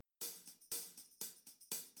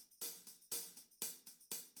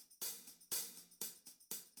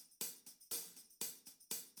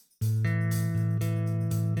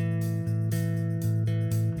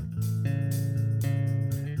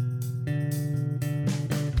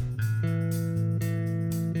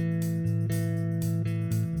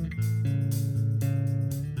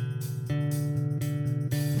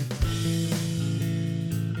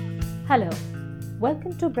Hello,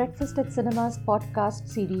 welcome to Breakfast at Cinema's podcast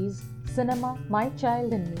series, Cinema, My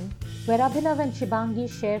Child and Me, where Abhinav and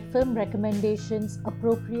Shibangi share film recommendations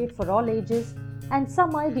appropriate for all ages and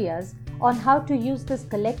some ideas on how to use this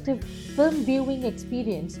collective film viewing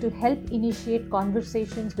experience to help initiate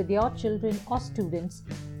conversations with your children or students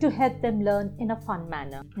to help them learn in a fun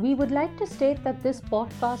manner. We would like to state that this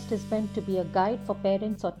podcast is meant to be a guide for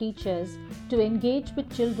parents or teachers to engage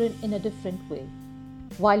with children in a different way.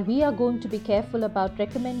 While we are going to be careful about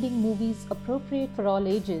recommending movies appropriate for all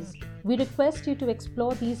ages, we request you to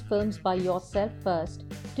explore these films by yourself first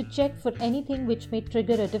to check for anything which may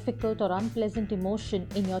trigger a difficult or unpleasant emotion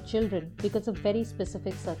in your children because of very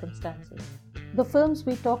specific circumstances. The films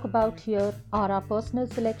we talk about here are our personal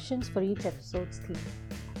selections for each episode's theme.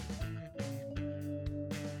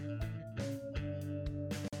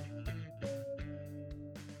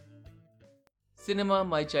 Cinema,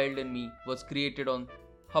 My Child and Me was created on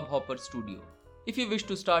Hubhopper Studio. If you wish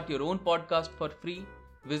to start your own podcast for free,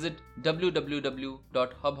 visit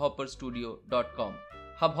www.hubhopperstudio.com.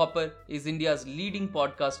 Hubhopper is India's leading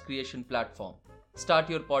podcast creation platform. Start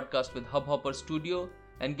your podcast with Hubhopper Studio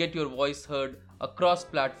and get your voice heard across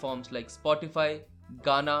platforms like Spotify,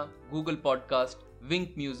 Gaana, Google Podcast,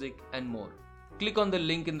 Wink Music and more. Click on the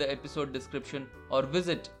link in the episode description or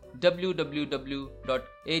visit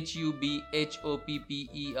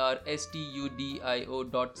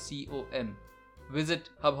www.hubhopperstudio.com. Visit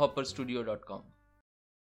hubhopperstudio.com.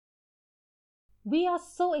 We are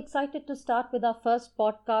so excited to start with our first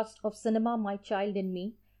podcast of Cinema, My Child and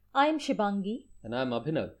Me. I am Shibangi. And I am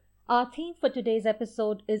Abhinav. Our theme for today's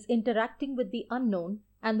episode is interacting with the unknown,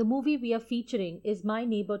 and the movie we are featuring is My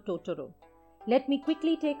Neighbor Totoro. Let me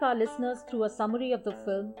quickly take our listeners through a summary of the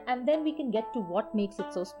film and then we can get to what makes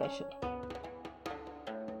it so special.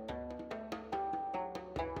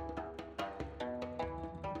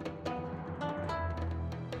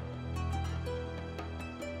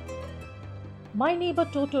 My Neighbor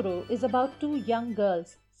Totoro is about two young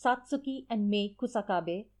girls, Satsuki and Mei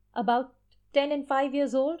Kusakabe, about 10 and 5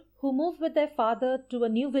 years old, who move with their father to a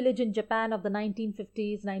new village in Japan of the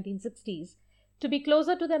 1950s, 1960s, to be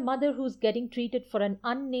closer to their mother who's getting treated for an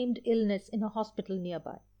unnamed illness in a hospital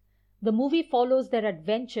nearby. The movie follows their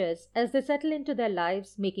adventures as they settle into their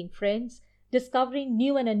lives, making friends, discovering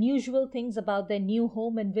new and unusual things about their new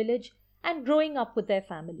home and village, and growing up with their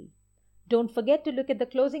family. Don't forget to look at the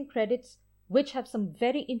closing credits, which have some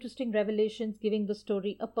very interesting revelations giving the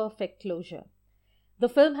story a perfect closure. The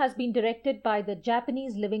film has been directed by the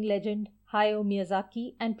Japanese living legend Hayao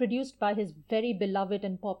Miyazaki and produced by his very beloved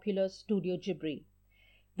and popular Studio Ghibli.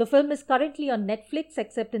 The film is currently on Netflix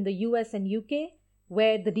except in the US and UK,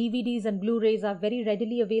 where the DVDs and Blu-rays are very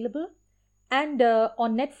readily available. And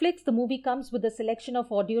on Netflix, the movie comes with a selection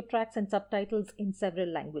of audio tracks and subtitles in several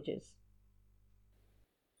languages.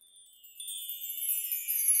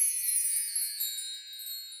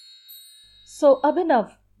 So,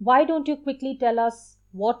 Abhinav, why don't you quickly tell us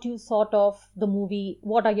what you thought of the movie?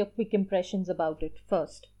 What are your quick impressions about it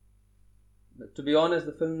first? To be honest,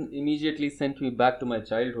 the film immediately sent me back to my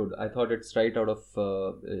childhood. I thought it's right out of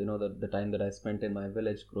the time that I spent in my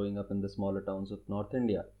village growing up in the smaller towns of North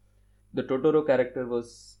India. The Totoro character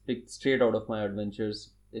was picked straight out of my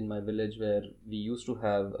adventures in my village, where we used to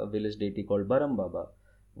have a village deity called Baram Baba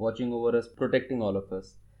watching over us, protecting all of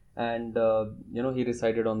us. And he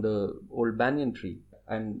resided on the old banyan tree,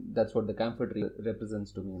 and that's what the camphor tree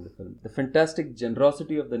represents to me in the film. The fantastic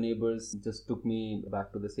generosity of the neighbors just took me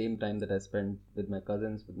back to the same time that I spent with my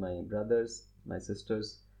cousins, with my brothers, my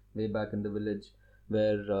sisters, way back in the village,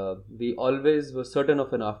 where we always were certain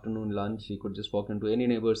of an afternoon lunch. We could just walk into any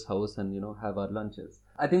neighbor's house and have our lunches.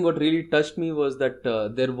 I think what really touched me was that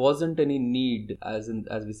there wasn't any need, as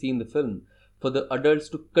we see in the film, for the adults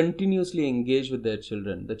to continuously engage with their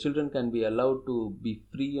children. The children can be allowed to be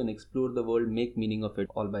free and explore the world, make meaning of it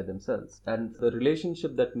all by themselves. And the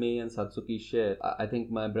relationship that Mei and Satsuki share, I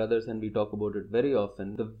think my brothers and we talk about it very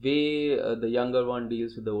often. The way the younger one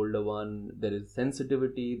deals with the older one, there is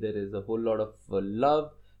sensitivity, there is a whole lot of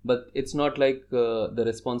love, but it's not like the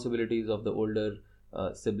responsibilities of the older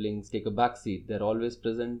siblings take a backseat. They're always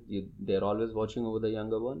present, they're always watching over the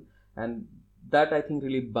younger one, and that I think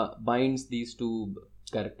really binds these two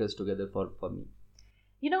characters together for me.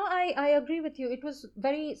 I agree with you. It was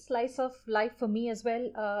very slice of life for me as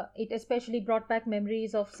well. It especially brought back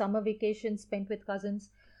memories of summer vacations spent with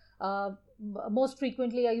cousins. Most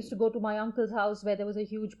frequently, I used to go to my uncle's house where there was a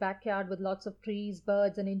huge backyard with lots of trees,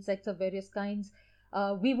 birds and insects of various kinds.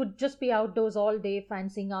 We would just be outdoors all day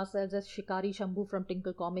fancying ourselves as Shikari Shambhu from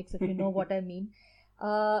Tinkle Comics, if you know what I mean.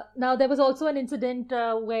 Now, there was also an incident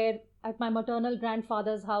where at my maternal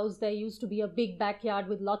grandfather's house, there used to be a big backyard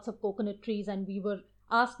with lots of coconut trees, and we were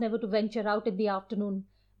asked never to venture out in the afternoon.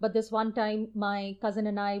 But this one time, my cousin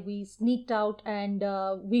and I, we sneaked out, and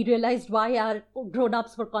we realized why our grown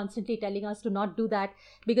ups were constantly telling us to not do that,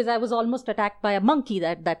 because I was almost attacked by a monkey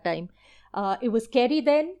at that time. It was scary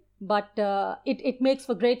then, but it makes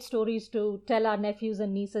for great stories to tell our nephews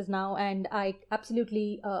and nieces now. And I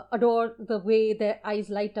absolutely adore the way their eyes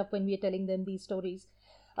light up when we are telling them these stories.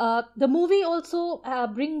 The movie also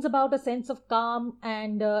brings about a sense of calm,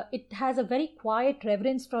 and it has a very quiet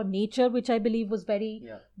reverence for nature, which I believe was very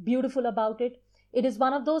beautiful about it. It is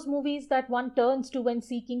one of those movies that one turns to when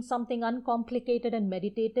seeking something uncomplicated and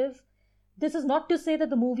meditative. This is not to say that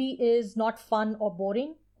the movie is not fun or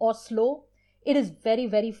boring or slow. It is very,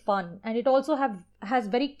 very fun, and it also has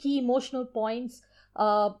very key emotional points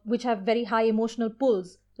which have very high emotional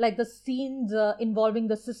pulls, like the scenes involving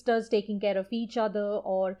the sisters taking care of each other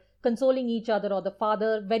or consoling each other, or the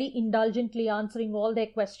father very indulgently answering all their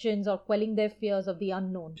questions or quelling their fears of the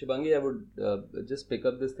unknown. Shibangi, I would just pick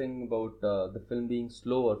up this thing about the film being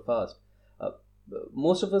slow or fast. Uh,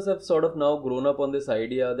 most of us have sort of now grown up on this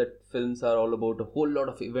idea that films are all about a whole lot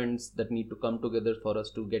of events that need to come together for us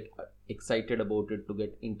to get excited about it, to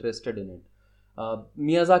get interested in it.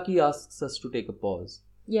 Miyazaki asks us to take a pause.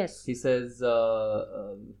 Yes. He says,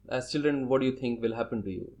 as children, what do you think will happen to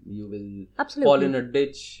you? You will Absolutely. fall in a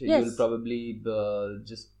ditch. Yes. You will probably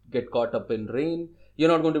just get caught up in rain. You're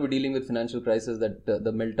not going to be dealing with financial crisis, that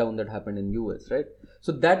the meltdown that happened in US, right?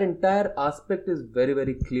 So that entire aspect is very,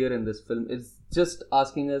 very clear in this film. It's just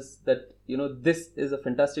asking us that, this is a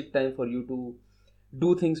fantastic time for you to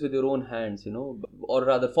do things with your own hands, or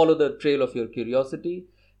rather follow the trail of your curiosity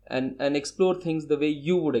and explore things the way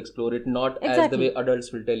you would explore it, not Exactly. as the way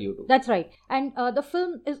adults will tell you to. That's right. And the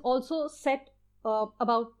film is also set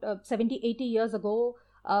about 70, 80 years ago.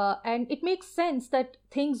 And it makes sense that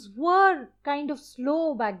things were kind of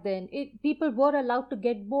slow back then. People were allowed to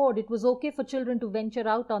get bored. It was okay for children to venture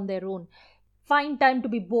out on their own. Find time to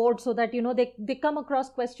be bored, so that they come across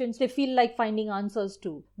questions they feel like finding answers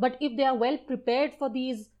to. But if they are well prepared for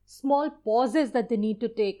these small pauses that they need to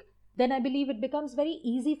take, then I believe it becomes very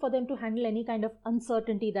easy for them to handle any kind of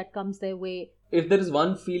uncertainty that comes their way. If there is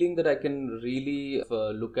one feeling that I can really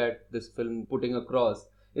look at this film putting across,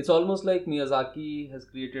 it's almost like Miyazaki has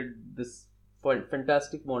created this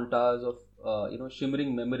fantastic montage of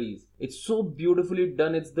shimmering memories. It's so beautifully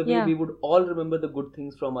done. It's the way we would all remember the good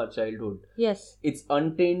things from our childhood. Yes. It's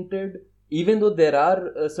untainted, even though there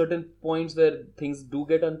are certain points where things do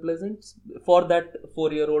get unpleasant for that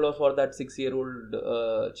 4-year-old or for that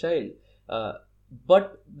 6-year-old child.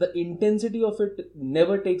 But the intensity of it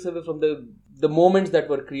never takes away from the moments that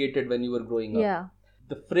were created when you were growing up. Yeah.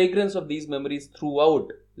 The fragrance of these memories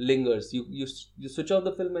throughout lingers. You switch off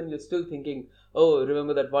the film and you're still thinking, oh,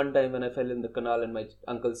 remember that one time when I fell in the canal and my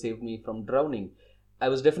uncle saved me from drowning. I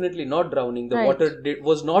was definitely not drowning. The water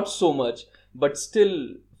was not so much, but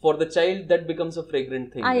still, for the child, that becomes a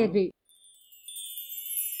fragrant thing. I agree.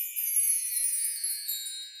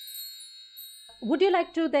 Would you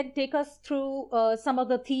like to then take us through some of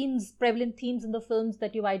the prevalent themes in the films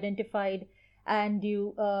that you identified and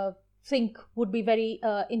you think would be very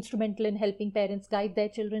instrumental in helping parents guide their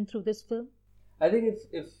children through this film? I think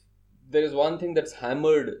if there is one thing that's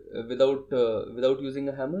hammered without using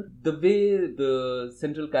a hammer, the way the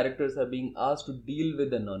central characters are being asked to deal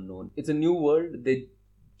with an unknown. It's a new world. They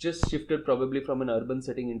just shifted probably from an urban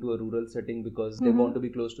setting into a rural setting because they want to be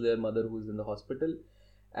close to their mother who's in the hospital.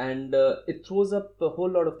 And it throws up a whole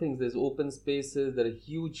lot of things. There's open spaces, there are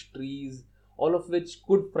huge trees, all of which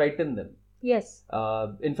could frighten them. Yes.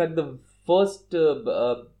 In fact, the first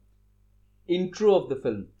intro of the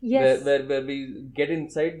film, where we get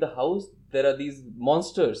inside the house, there are these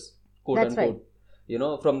monsters, quote unquote.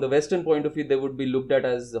 Right. From the Western point of view, they would be looked at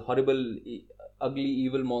as horrible, ugly,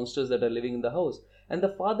 evil monsters that are living in the house. And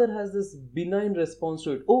the father has this benign response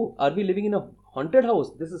to it. Oh, are we living in a haunted house?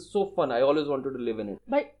 This is so fun. I always wanted to live in it.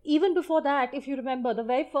 But even before that, if you remember, the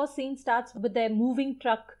very first scene starts with their moving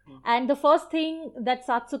truck. And the first thing that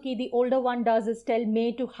Satsuki, the older one, does is tell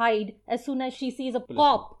Mei to hide as soon as she sees a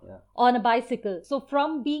cop on a bicycle. So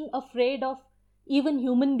from being afraid of even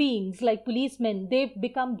human beings like policemen, they've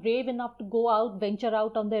become brave enough to go out, venture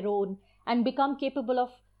out on their own, and become capable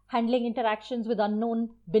of handling interactions with unknown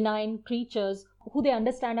benign creatures who they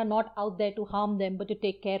understand are not out there to harm them but to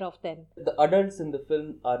take care of them. The adults in the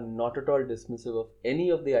film are not at all dismissive of any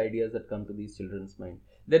of the ideas that come to these children's mind.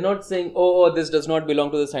 They're not saying, oh, this does not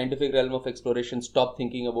belong to the scientific realm of exploration, stop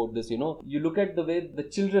thinking about this, You look at the way the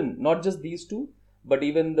children, not just these two, but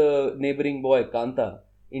even the neighboring boy, Kanta,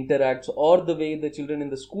 interacts, or the way the children in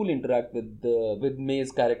the school interact with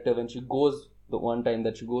May's character when she goes, the one time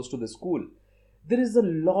that she goes to the school, there is a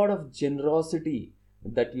lot of generosity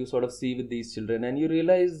that you sort of see with these children, and you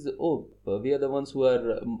realize, oh, we are the ones who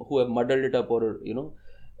have muddled it up, or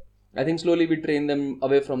I think slowly we train them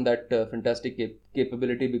away from that fantastic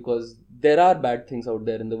capability, because there are bad things out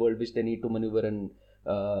there in the world which they need to maneuver and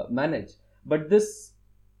manage. But this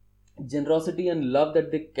generosity and love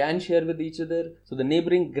that they can share with each other. So the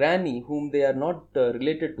neighboring granny, whom they are not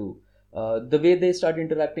related to, the way they start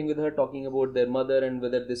interacting with her, talking about their mother and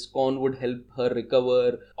whether this corn would help her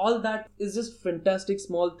recover, all that is just fantastic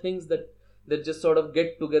small things that just sort of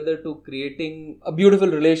get together to creating a beautiful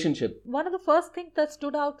relationship. One of the first things that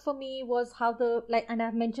stood out for me was how and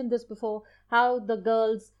I've mentioned this before, how the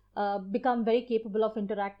girls become very capable of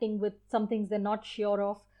interacting with some things they're not sure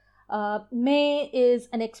of. May is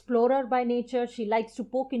an explorer by nature. She likes to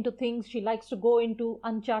poke into things. She likes to go into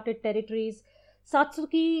uncharted territories.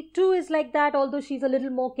 Satsuki too is like that, although she's a little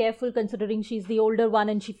more careful considering she's the older one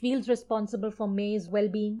and she feels responsible for May's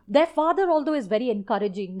well-being. Their father, although, is very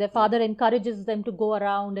encouraging. Their father encourages them to go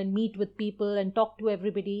around and meet with people and talk to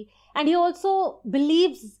everybody. And he also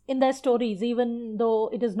believes in their stories, even though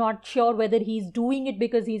it is not sure whether he's doing it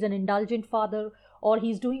because he's an indulgent father or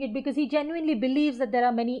he's doing it because he genuinely believes that there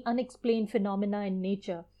are many unexplained phenomena in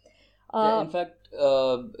nature. In fact,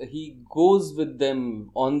 he goes with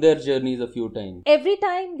them on their journeys a few times. Every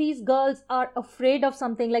time these girls are afraid of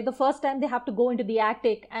something, like the first time they have to go into the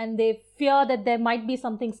attic and they fear that there might be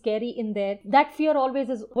something scary in there, that fear always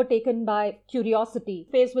is overtaken by curiosity,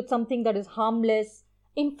 faced with something that is harmless,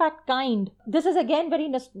 in fact kind. This is again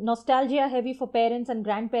very nostalgia heavy for parents and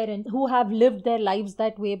grandparents who have lived their lives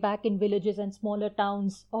that way back in villages and smaller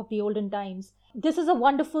towns of the olden times. This is a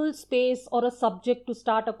wonderful space or a subject to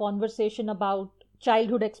start a conversation about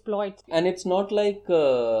childhood exploits. And it's not like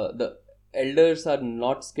the elders are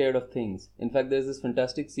not scared of things. In fact, there's this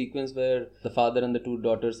fantastic sequence where the father and the two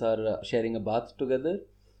daughters are sharing a bath together.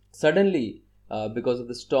 Suddenly, because of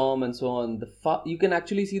the storm and so on, you can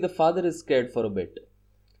actually see the father is scared for a bit.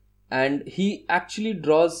 And he actually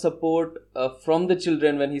draws support from the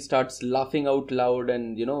children when he starts laughing out loud.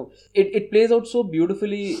 And, it plays out so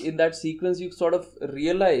beautifully in that sequence. You sort of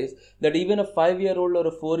realize that even a 5-year-old or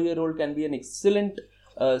a 4-year-old can be an excellent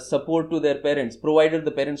support to their parents, provided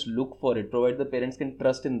the parents look for it, provided the parents can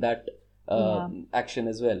trust in that action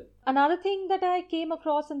as well. Another thing that I came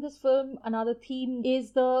across in this film, another theme,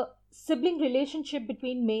 is the sibling relationship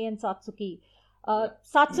between May and Satsuki.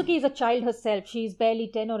 Satsuki is a child herself. She is barely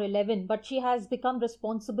 10 or 11, but she has become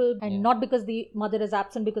responsible, and not because the mother is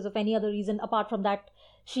absent, because of any other reason apart from that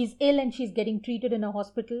she's ill and she's getting treated in a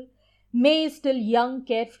hospital. May is still young,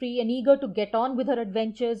 carefree, and eager to get on with her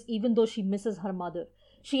adventures, even though she misses her mother.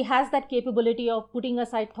 She has that capability of putting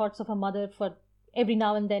aside thoughts of her mother for every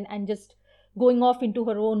now and then and just going off into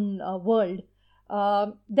her own world.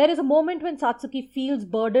 There is a moment when Satsuki feels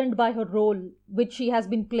burdened by her role, which she has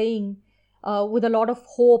been playing with a lot of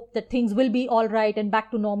hope that things will be all right and back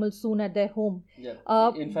to normal soon at their home.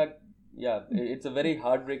 In fact, it's a very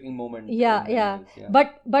heartbreaking moment.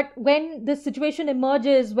 But when this situation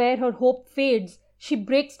emerges where her hope fades, she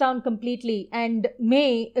breaks down completely. And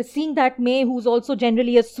May, seeing that May, who's also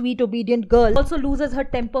generally a sweet, obedient girl, also loses her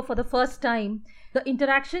temper for the first time. The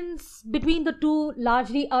interactions between the two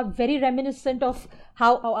largely are very reminiscent of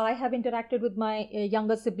how I have interacted with my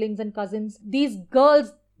younger siblings and cousins. These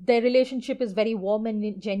girls, their relationship is very warm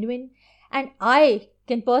and genuine, and I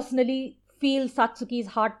can personally feel Satsuki's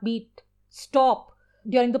heartbeat stop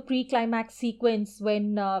during the pre-climax sequence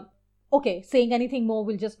when saying anything more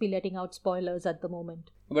will just be letting out spoilers at the moment.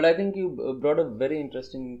 But I think you brought a very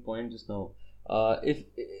interesting point just now. If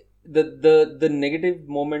the negative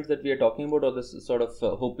moments that we are talking about, or this sort of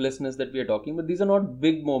hopelessness that we are talking about, these are not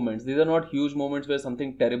big moments. These are not huge moments where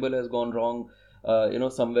something terrible has gone wrong.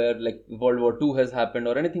 Somewhere like World War II has happened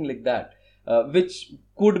or anything like that, which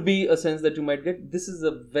could be a sense that you might get. This is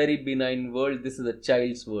a very benign world. This is a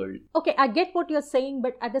child's world. Okay, I get what you're saying,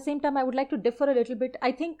 but at the same time, I would like to differ a little bit.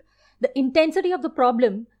 I think the intensity of the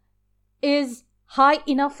problem is high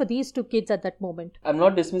enough for these two kids at that moment. I'm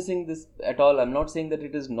not dismissing this at all. I'm not saying that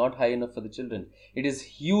it is not high enough for the children. It is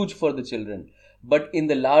huge for the children. But in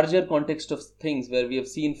the larger context of things, where we have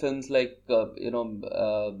seen films like,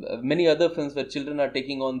 many other films where children are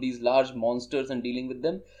taking on these large monsters and dealing with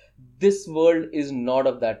them, this world is not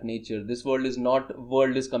of that nature. This world is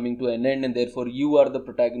coming to an end and therefore you are the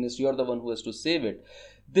protagonist, you are the one who has to save it.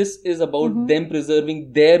 This is about them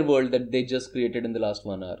preserving their world that they just created in the last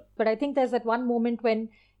 1 hour. But I think there's that one moment when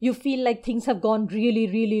you feel like things have gone really,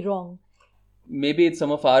 really wrong. maybe it's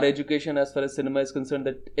some of our education as far as cinema is concerned,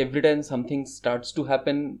 that every time something starts to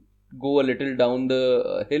happen, go a little down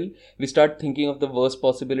the hill, we start thinking of the worst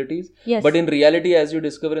possibilities. Yes. But in reality, as you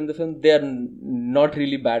discover in the film, they are not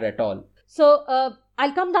really bad at all. So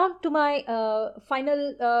I'll come down to my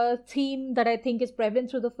final theme that I think is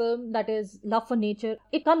prevalent through the film, that is love for nature.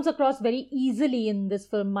 It comes across very easily in this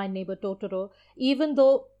film, My Neighbor Totoro, even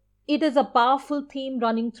though it is a powerful theme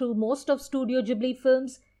running through most of Studio Ghibli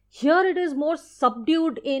films. Here it is more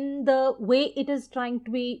subdued in the way it is trying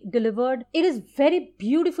to be delivered. It is very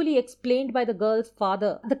beautifully explained by the girl's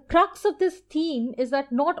father. The crux of this theme is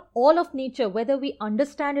that not all of nature, whether we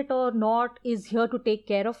understand it or not, is here to take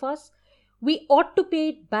care of us. We ought to pay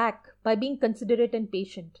it back by being considerate and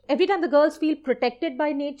patient. Every time the girls feel protected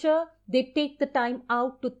by nature, they take the time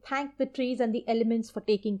out to thank the trees and the elements for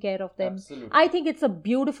taking care of them. Absolutely. I think it's a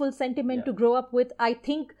beautiful sentiment to grow up with. I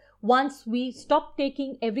think once we stop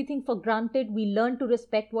taking everything for granted, we learn to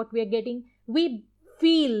respect what we are getting, we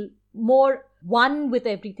feel more one with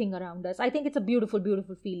everything around us. I think it's a beautiful,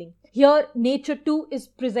 beautiful feeling. Here, nature too is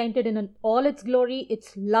presented in all its glory.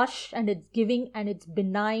 It's lush and it's giving and it's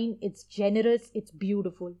benign, it's generous, it's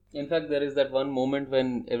beautiful. In fact, there is that one moment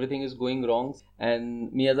when everything is going wrong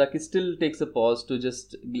and Miyazaki still takes a pause to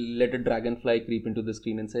just let a dragonfly creep into the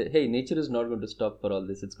screen and say, hey, nature is not going to stop for all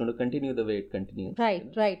this. It's going to continue the way it continues. Right.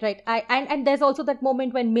 And there's also that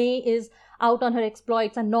moment when May is out on her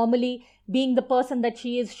exploits, and normally, being the person that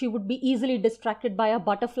she is, she would be easily distracted by a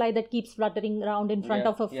butterfly that keeps fluttering around in front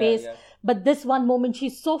of her face. But this one moment,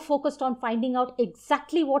 she's so focused on finding out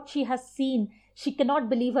exactly what she has seen. She cannot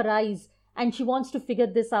believe her eyes and she wants to figure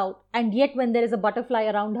this out. And yet when there is a butterfly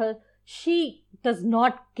around her, she does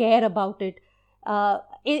not care about it.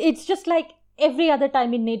 It's just like every other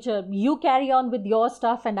time in nature. You carry on with your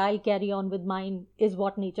stuff and I'll carry on with mine, is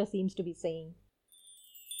what nature seems to be saying.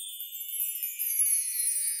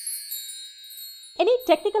 Any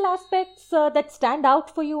technical aspects that stand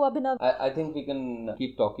out for you, Abhinav? I think we can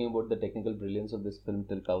keep talking about the technical brilliance of this film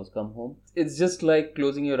till cows come home. It's just like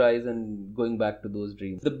closing your eyes and going back to those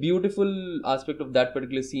dreams. The beautiful aspect of that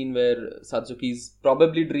particular scene where Satsuki's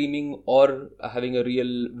probably dreaming or having a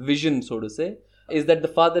real vision, so to say, is that the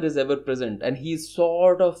father is ever present and he's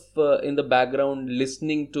sort of in the background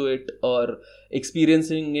listening to it or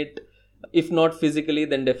experiencing it, if not physically,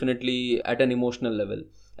 then definitely at an emotional level.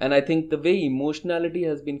 And I think the way emotionality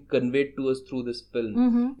has been conveyed to us through this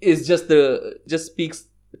film is just speaks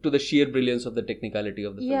to the sheer brilliance of the technicality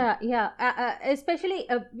of the film. Especially,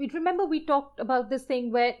 remember we talked about this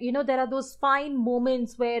thing where, there are those fine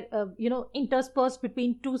moments where, interspersed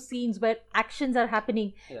between two scenes where actions are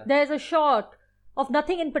happening. Yeah. There's a shot of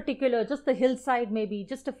nothing in particular, just the hillside maybe,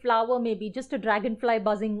 just a flower maybe, just a dragonfly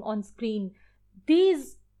buzzing on screen.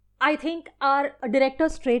 These, I think, are a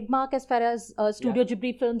director's trademark as far as Studio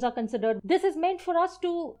Ghibli films are considered. This is meant for us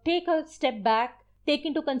to take a step back, take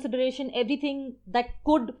into consideration everything that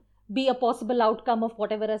could be a possible outcome of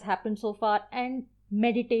whatever has happened so far and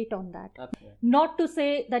meditate on that. Okay. Not to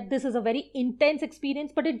say that this is a very intense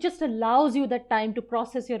experience, but it just allows you that time to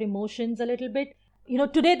process your emotions a little bit.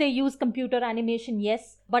 Today they use computer animation,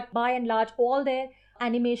 yes, but by and large, all their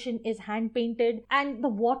animation is hand painted and the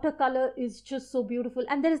watercolor is just so beautiful,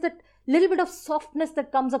 and there is that little bit of softness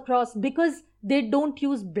that comes across because they don't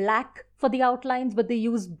use black for the outlines but they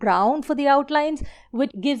use brown for the outlines,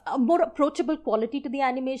 which gives a more approachable quality to the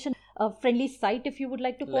animation, a friendly sight if you would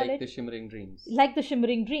like to call it. Like the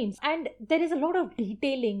Shimmering Dreams. And there is a lot of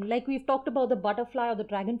detailing, like we've talked about the butterfly or the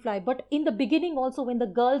dragonfly, but in the beginning also when the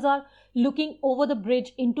girls are looking over the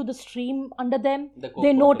bridge into the stream under them,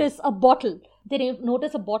 they notice a bottle. They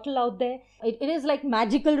notice a bottle out there. It is like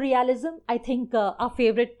magical realism. I think our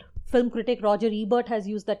favorite film critic Roger Ebert has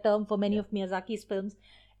used that term for many of Miyazaki's films.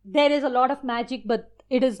 There is a lot of magic, but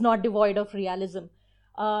it is not devoid of realism.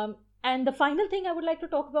 And the final thing I would like to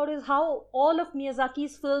talk about is how all of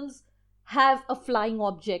Miyazaki's films have a flying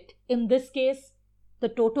object. In this case, the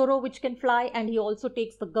Totoro, which can fly, and he also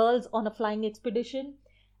takes the girls on a flying expedition.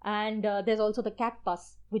 And there's also the cat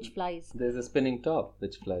bus, which flies. There's a spinning top,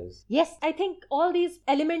 which flies. Yes, I think all these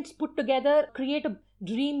elements put together create a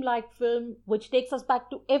dreamlike film, which takes us back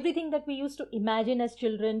to everything that we used to imagine as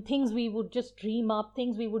children, things we would just dream up,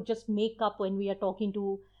 things we would just make up when we are talking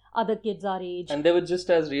to other kids our age. And they were just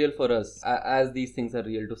as real for us as these things are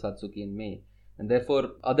real to Satsuki and Mei. And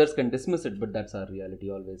therefore, others can dismiss it, but that's our reality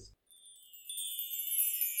always.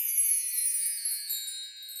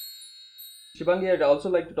 Shubhangi, I'd also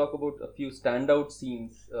like to talk about a few standout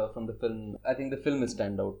scenes from the film. I think the film is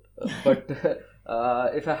standout, but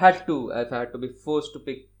if I had to be forced to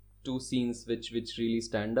pick two scenes which really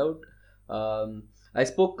stand out, I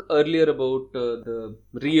spoke earlier about the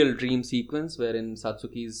real dream sequence wherein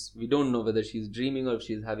we don't know whether she's dreaming or if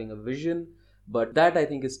she's having a vision. But that I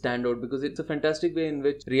think is standout because it's a fantastic way in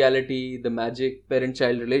which reality, the magic,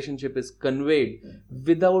 parent-child relationship is conveyed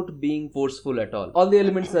without being forceful at all. All the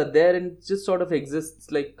elements are there and it just sort of exists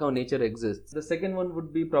like how nature exists. The second one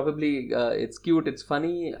would be probably it's cute, it's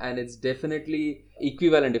funny, and it's definitely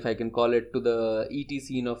equivalent, if I can call it, to the E.T.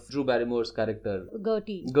 scene of Drew Barrymore's character.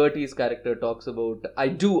 Gertie. Gertie's character talks about I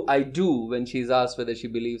do when she's asked whether she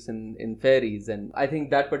believes in fairies. And I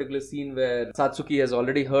think that particular scene where Satsuki has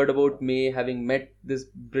already heard about May having met this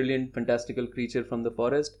brilliant, fantastical creature from the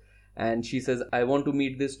forest, and she says, I want to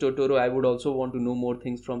meet this Totoro, I would also want to know more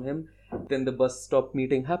things from him. Then the bus stop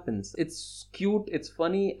meeting happens. It's cute, it's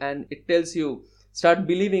funny, and it tells you start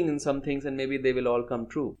believing in some things and maybe they will all come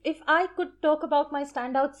true. If I could talk about my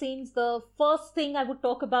standout scenes, the first thing I would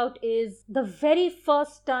talk about is the very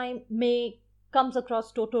first time May comes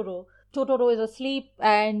across Totoro. Totoro is asleep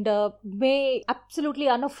and May, absolutely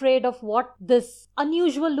unafraid of what this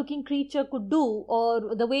unusual looking creature could do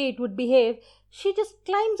or the way it would behave, she just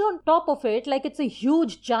climbs on top of it like it's a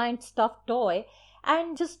huge giant stuffed toy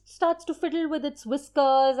and just starts to fiddle with its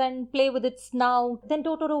whiskers and play with its snout. Then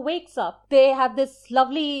Totoro wakes up. They have this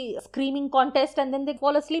lovely screaming contest and then they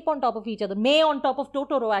fall asleep on top of each other. May on top of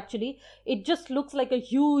Totoro, actually. It just looks like a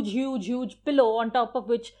huge pillow on top of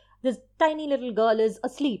which this tiny little girl is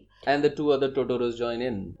asleep. And the two other Totoros join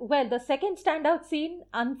in. Well, the second standout scene,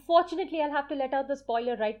 unfortunately, I'll have to let out the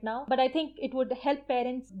spoiler right now, but I think it would help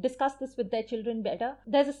parents discuss this with their children better.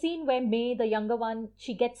 There's a scene where May, the younger one,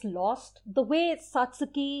 she gets lost. The way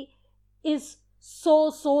Satsuki is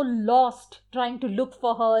so lost trying to look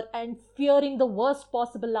for her and fearing the worst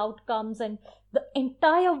possible outcomes, and the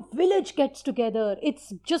entire village gets together.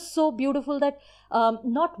 It's just so beautiful that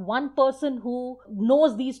not one person who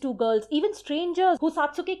knows these two girls, even strangers who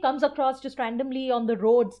Satsuki comes across just randomly on the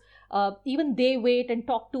roads, even they wait and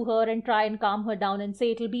talk to her and try and calm her down and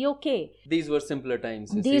say it'll be okay. These were simpler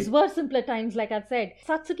times. These were simpler times, like I've said.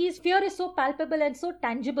 Satsuki's fear is so palpable and so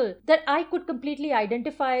tangible that I could completely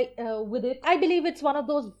identify with it. I believe it's one of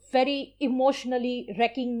those very emotionally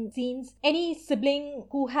wrecking scenes. Any sibling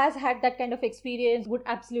who has had that kind of experience would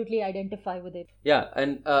absolutely identify with it. Yeah,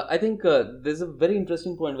 and I think there's a very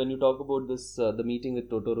interesting point when you talk about this, the meeting with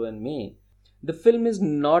Totoro and May. The film is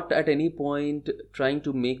not at any point trying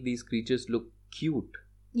to make these creatures look cute.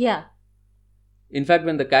 Yeah. In fact,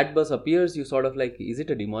 when the cat bus appears, you sort of like, is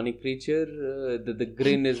it a demonic creature? The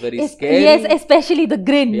grin is very scary. Yes, especially the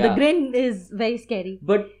grin. Yeah. The grin is very scary.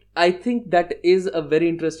 But I think that is a very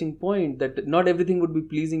interesting point, that not everything would be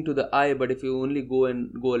pleasing to the eye, but if you only go a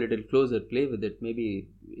little closer, play with it, maybe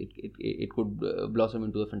it could blossom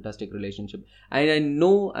into a fantastic relationship. And I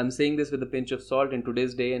know I'm saying this with a pinch of salt. In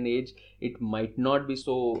today's day and age, it might not be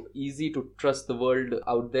so easy to trust the world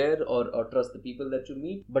out there or trust the people that you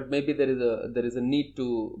meet, but maybe there is a need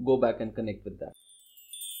to go back and connect with that.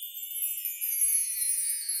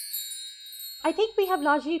 I think we have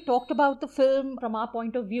largely talked about the film from our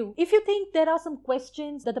point of view. If you think there are some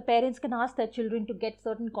questions that the parents can ask their children to get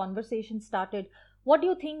certain conversations started, what do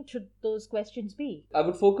you think should those questions be? I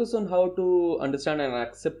would focus on how to understand and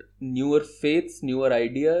accept newer faiths, newer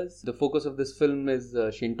ideas. The focus of this film is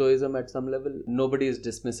Shintoism at some level. Nobody is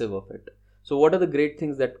dismissive of it. So what are the great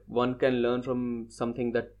things that one can learn from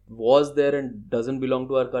something that was there and doesn't belong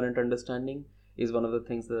to our current understanding is one of the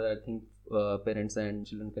things that I think parents and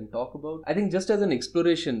children can talk about. I think just as an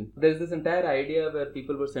exploration, there's this entire idea where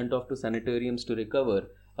people were sent off to sanitariums to recover,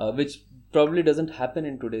 which probably doesn't happen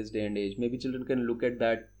in today's day and age. Maybe children can look at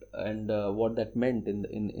that and what that meant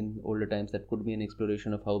in older times. That could be an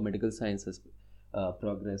exploration of how medical science has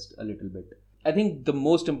progressed a little bit. I think the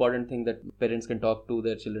most important thing that parents can talk to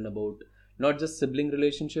their children about, not just sibling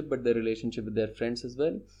relationship, but their relationship with their friends as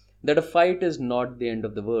well, that a fight is not the end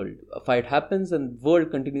of the world. A fight happens and the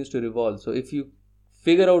world continues to revolve. So if you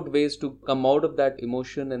figure out ways to come out of that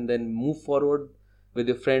emotion and then move forward with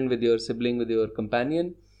your friend, with your sibling, with your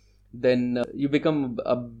companion, then you become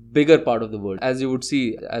a bigger part of the world, as you would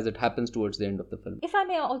see as it happens towards the end of the film. If I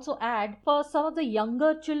may also add, for some of the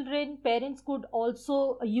younger children, parents could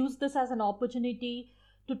also use this as an opportunity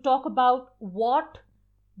to talk about what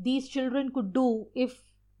these children could do if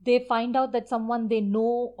they find out that someone they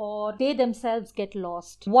know or they themselves get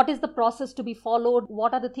lost. What is the process to be followed?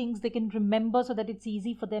 What are the things they can remember so that it's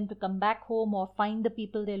easy for them to come back home or find the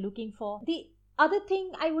people they're looking for? The other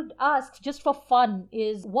thing I would ask, just for fun,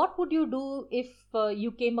 is what would you do if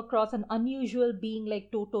you came across an unusual being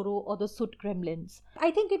like Totoro or the Soot Gremlins?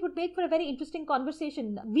 I think it would make for a very interesting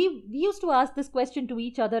conversation. We used to ask this question to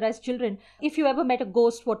each other as children. If you ever met a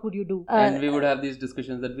ghost, what would you do? And we would have these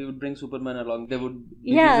discussions that we would bring Superman along. There would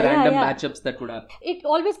be these random matchups that would happen. It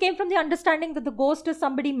always came from the understanding that the ghost is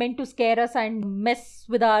somebody meant to scare us and mess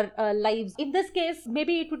with our lives. In this case,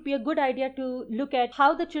 maybe it would be a good idea to look at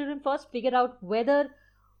how the children first figure out whether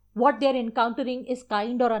what they're encountering is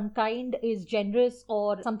kind or unkind, is generous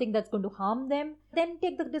or something that's going to harm them. Then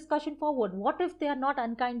take the discussion forward. What if they are not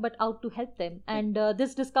unkind but out to help them? And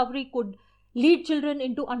this discovery could lead children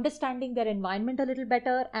into understanding their environment a little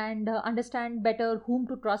better and understand better whom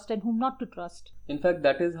to trust and whom not to trust. In fact,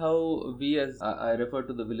 that is how we, as I refer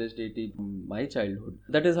to the village deity from my childhood,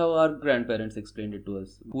 that is how our grandparents explained it to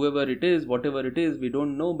us. Whoever it is, whatever it is, we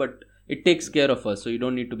don't know, but it takes care of us, so you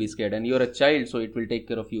don't need to be scared. And you're a child, so it will take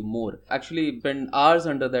care of you more. Actually, spend hours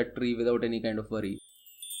under that tree without any kind of worry.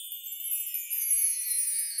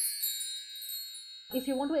 If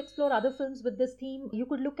you want to explore other films with this theme, you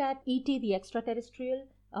could look at E.T. the Extraterrestrial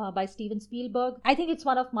by Steven Spielberg. I think it's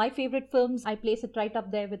one of my favorite films. I place it right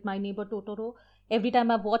up there with My Neighbor Totoro. Every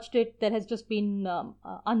time I've watched it, there has just been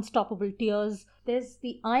unstoppable tears. There's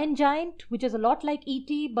The Iron Giant, which is a lot like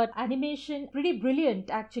E.T., but animation, pretty brilliant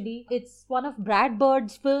actually. It's one of Brad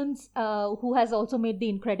Bird's films, who has also made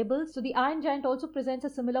The Incredibles. So The Iron Giant also presents a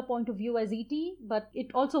similar point of view as E.T., but it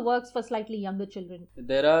also works for slightly younger children.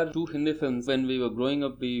 There are 2 Hindi films. When we were growing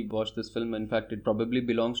up, we watched this film. In fact, it probably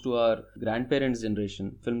belongs to our grandparents'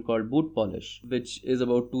 generation. A film called Boot Polish, which is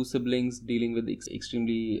about 2 siblings dealing with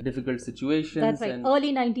extremely difficult situations. That's right,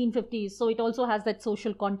 early 1950s. So it also has that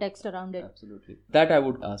social context around it. Absolutely. That I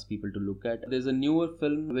would ask people to look at. There's a newer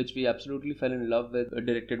film which we absolutely fell in love with,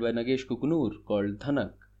 directed by Nagesh Kukunur, called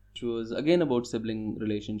Dhanak, which was again about sibling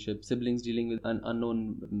relationships, siblings dealing with an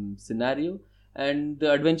unknown scenario and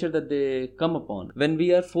the adventure that they come upon. When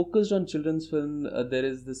we are focused on children's film, there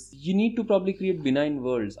is this, you need to probably create benign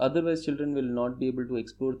worlds, otherwise children will not be able to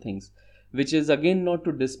explore things, which is again not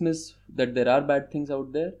to dismiss that there are bad things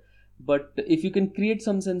out there. But if you can create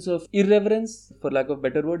some sense of irreverence, for lack of a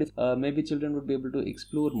better word, maybe children would be able to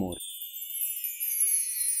explore more.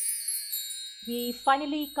 We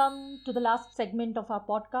finally come to the last segment of our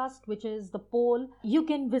podcast, which is the poll. You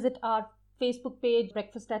can visit our Facebook page,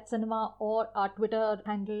 Breakfast at Cinema, or our Twitter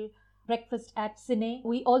handle, Breakfast at Cine.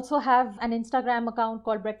 We also have an Instagram account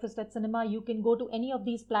called Breakfast at Cinema. You can go to any of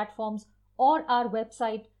these platforms or our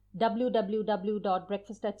website,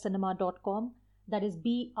 www.breakfastatcinema.com. That is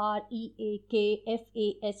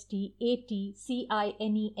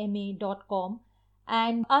BREAKFASTATCINEMA.com,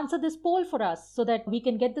 and answer this poll for us so that we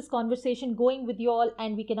can get this conversation going with you all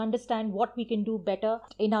and we can understand what we can do better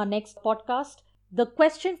in our next podcast. The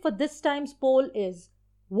question for this time's poll is,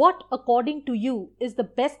 what according to you is the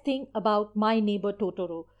best thing about My Neighbor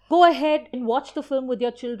Totoro? Go ahead and watch the film with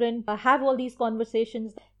your children, have all these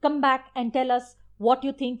conversations, come back and tell us what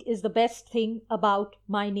you think is the best thing about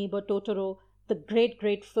My Neighbor Totoro, the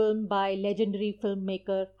great film by legendary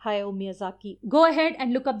filmmaker Hayao Miyazaki. Go ahead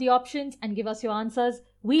and look up the options and give us your answers.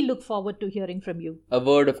 We look forward to hearing from you. A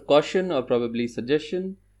word of caution or probably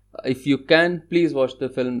suggestion. If you can, please watch the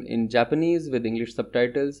film in Japanese with English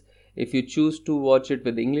subtitles. If you choose to watch it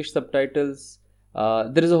with English subtitles,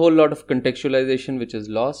 there is a whole lot of contextualization which is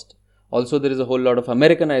lost. Also, there is a whole lot of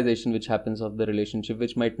Americanization which happens of the relationship,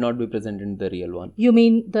 which might not be present in the real one. You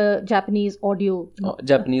mean the Japanese audio?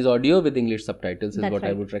 Japanese audio with English subtitles is what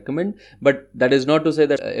I would recommend. But that is not to say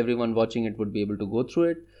that everyone watching it would be able to go through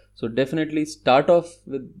it. So definitely start off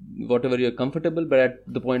with whatever you're comfortable, but at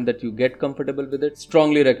the point that you get comfortable with it,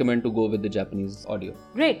 strongly recommend to go with the Japanese audio.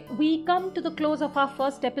 Great. We come to the close of our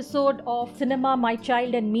first episode of Cinema, My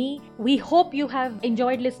Child and Me. We hope you have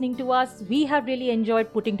enjoyed listening to us. We have really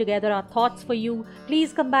enjoyed putting together our thoughts for you.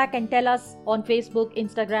 Please come back and tell us on Facebook,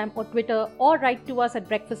 Instagram or Twitter, or write to us at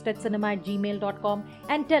breakfastatcinema@gmail.com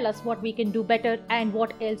and tell us what we can do better and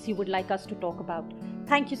what else you would like us to talk about.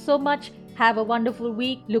 Thank you so much. Have a wonderful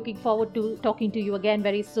week. Looking forward to talking to you again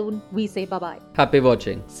very soon. We say bye-bye. Happy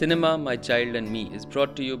watching. Cinema, My Child and Me is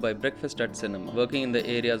brought to you by Breakfast at Cinema, working in the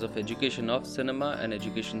areas of education of cinema and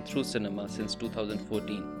education through cinema since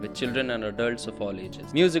 2014, with children and adults of all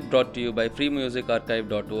ages. Music brought to you by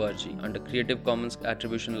freemusicarchive.org under Creative Commons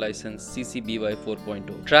Attribution License CC BY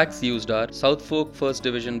 4.0. Tracks used are South Folk First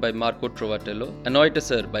Division by Marco Trovatello,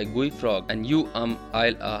 Anoitasar by Gui Frog, and You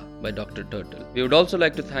I'll Ah by Dr. Turtle. We would also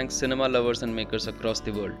like to thank cinema lovers and makers across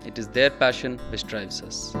the world. It is their passion which drives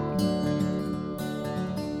us.